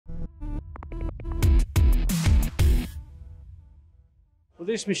Well,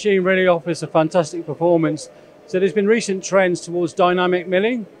 this machine really offers a fantastic performance. So there's been recent trends towards dynamic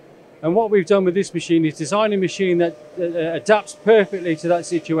milling. And what we've done with this machine is design a machine that adapts perfectly to that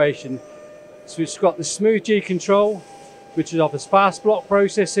situation. So it's got the smooth G control, which offers fast block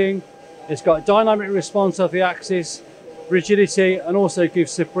processing. It's got dynamic response of the axis, rigidity, and also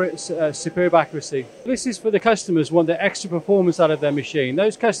gives superb accuracy. This is for the customers who want the extra performance out of their machine.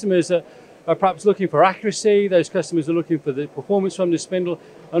 Those customers are perhaps looking for accuracy, those customers are looking for the performance from the spindle,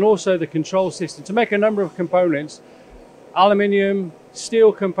 and also the control system to make a number of components, aluminium,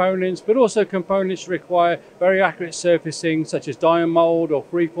 steel components, but also components that require very accurate surfacing, such as die and mold or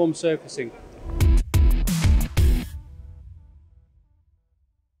freeform surfacing.